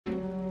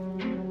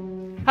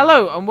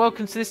Hello and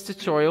welcome to this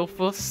tutorial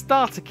for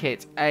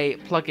StarterKit, a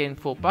plugin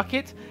for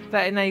Bucket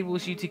that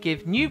enables you to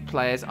give new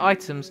players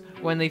items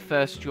when they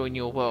first join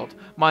your world.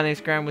 My name is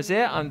Graham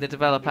Wazir, I'm the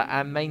developer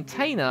and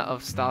maintainer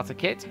of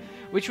StarterKit,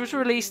 which was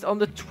released on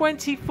the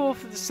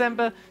 24th of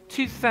December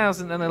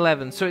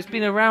 2011, so it's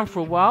been around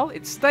for a while,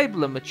 it's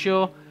stable and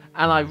mature,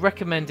 and I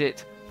recommend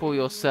it for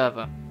your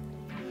server.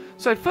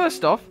 So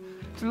first off,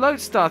 to load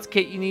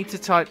StarterKit you need to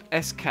type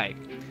SK.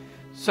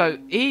 So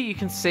here you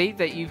can see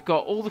that you've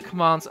got all the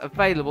commands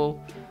available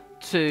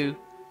to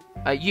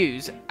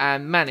use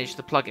and manage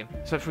the plugin.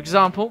 So for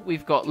example,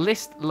 we've got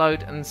list,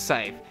 load and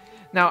save.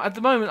 Now at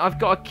the moment I've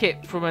got a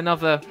kit from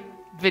another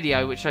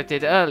video which I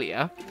did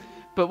earlier,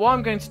 but what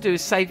I'm going to do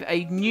is save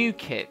a new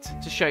kit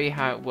to show you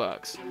how it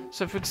works.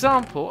 So for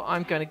example,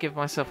 I'm going to give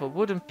myself a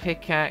wooden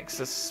pickaxe,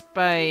 a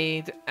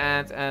spade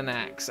and an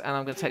axe, and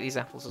I'm going to take these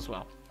apples as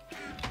well.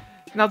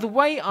 Now the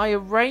way I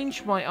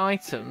arrange my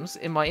items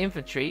in my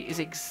inventory is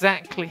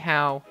exactly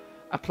how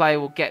a player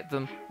will get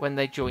them when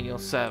they join your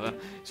server.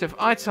 So if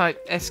I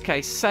type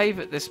SK save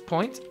at this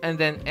point and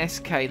then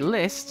SK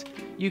list,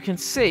 you can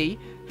see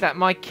that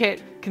my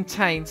kit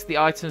contains the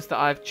items that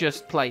I've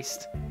just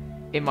placed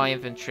in my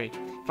inventory.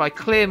 If I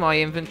clear my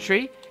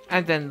inventory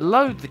and then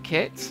load the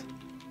kit,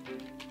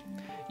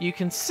 you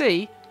can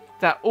see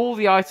that all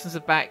the items are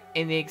back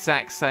in the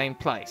exact same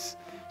place.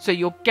 So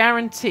you're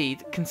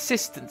guaranteed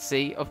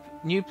consistency of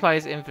new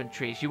players'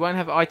 inventories. You won't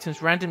have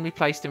items randomly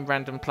placed in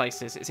random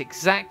places. It's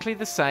exactly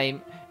the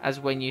same as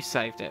when you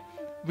saved it.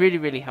 Really,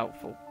 really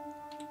helpful.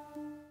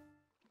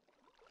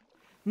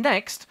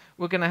 Next,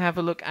 we're going to have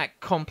a look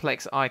at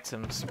complex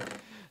items.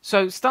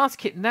 So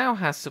StarterKit now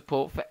has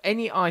support for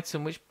any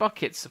item which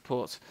Bucket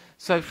supports.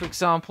 So for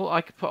example, I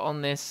could put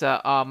on this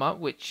armor,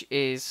 which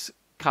is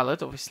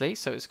colored, obviously,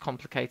 so it's a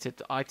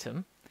complicated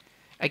item.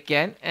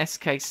 Again,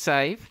 SK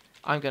save.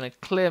 I'm going to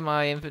clear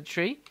my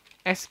inventory,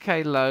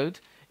 SK load,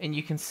 and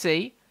you can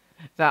see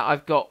that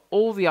I've got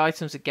all the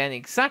items again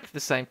exactly the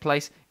same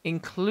place,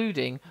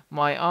 including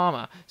my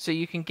armor. So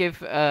you can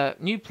give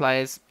new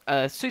players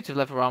a suit of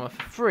leather armor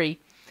for free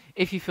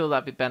if you feel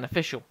that'd be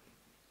beneficial.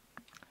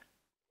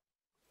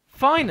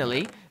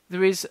 Finally,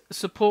 there is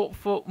support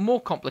for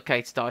more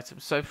complicated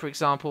items. So for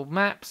example,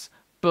 maps,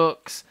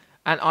 books,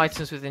 and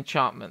items with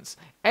enchantments.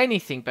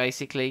 Anything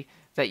basically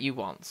that you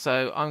want.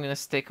 So I'm going to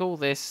stick all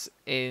this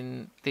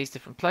in these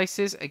different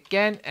places.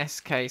 Again,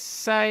 SK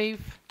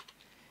save,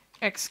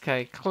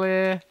 XK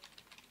clear.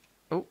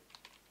 Oh,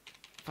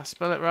 if I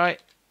spell it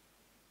right.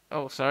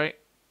 Oh, sorry.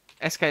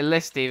 SK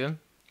list even.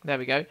 There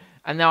we go.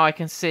 And now I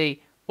can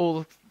see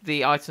all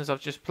the items I've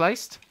just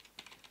placed.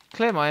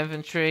 Clear my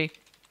inventory,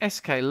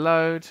 SK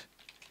load,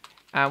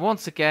 and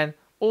once again,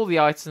 all the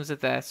items are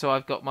there. So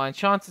I've got my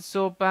enchanted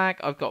sword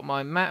back, I've got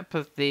my map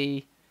of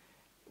the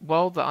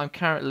world that I'm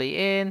currently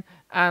in,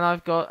 and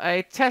I've got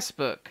a test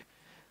book.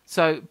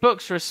 So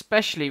books are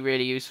especially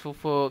really useful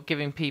for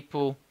giving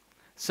people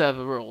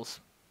server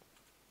rules.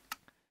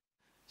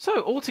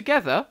 So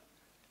altogether,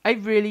 a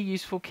really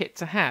useful kit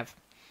to have.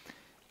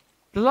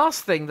 The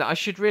last thing that I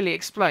should really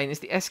explain is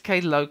the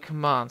SK load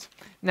command.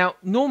 Now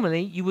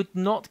normally you would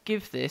not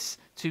give this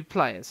to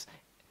players.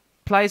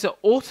 Players are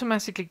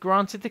automatically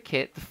granted the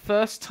kit the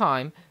first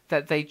time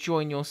that they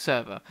join your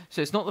server.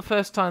 So it's not the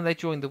first time they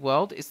join the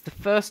world, it's the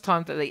first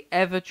time that they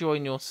ever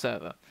join your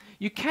server.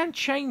 You can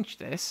change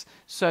this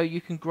so you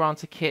can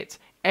grant a kit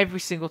every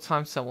single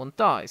time someone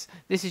dies.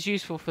 This is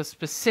useful for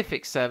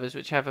specific servers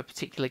which have a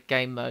particular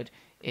game mode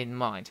in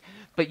mind.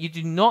 But you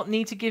do not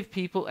need to give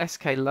people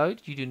SK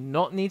load, you do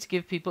not need to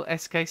give people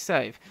SK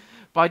save.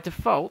 By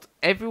default,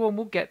 everyone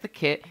will get the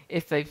kit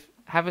if they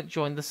haven't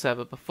joined the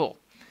server before.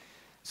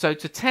 So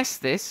to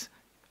test this,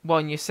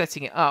 when you're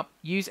setting it up,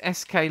 use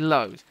SK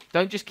load.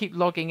 Don't just keep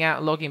logging out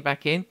and logging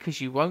back in,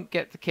 because you won't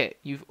get the kit.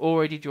 You've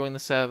already joined the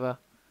server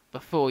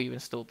before you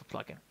installed the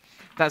plugin.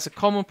 That's a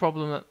common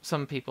problem that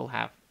some people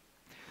have.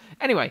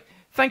 Anyway,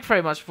 thank you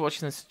very much for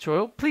watching this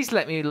tutorial. Please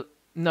let me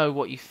know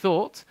what you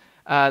thought.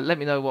 Let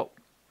me know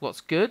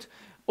what's good.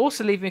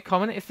 Also leave me a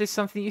comment if there's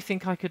something you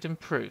think I could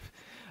improve.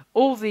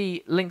 All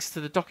the links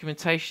to the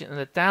documentation and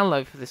the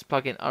download for this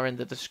plugin are in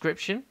the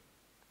description.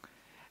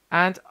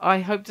 And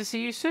I hope to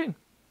see you soon.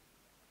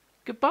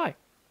 Goodbye.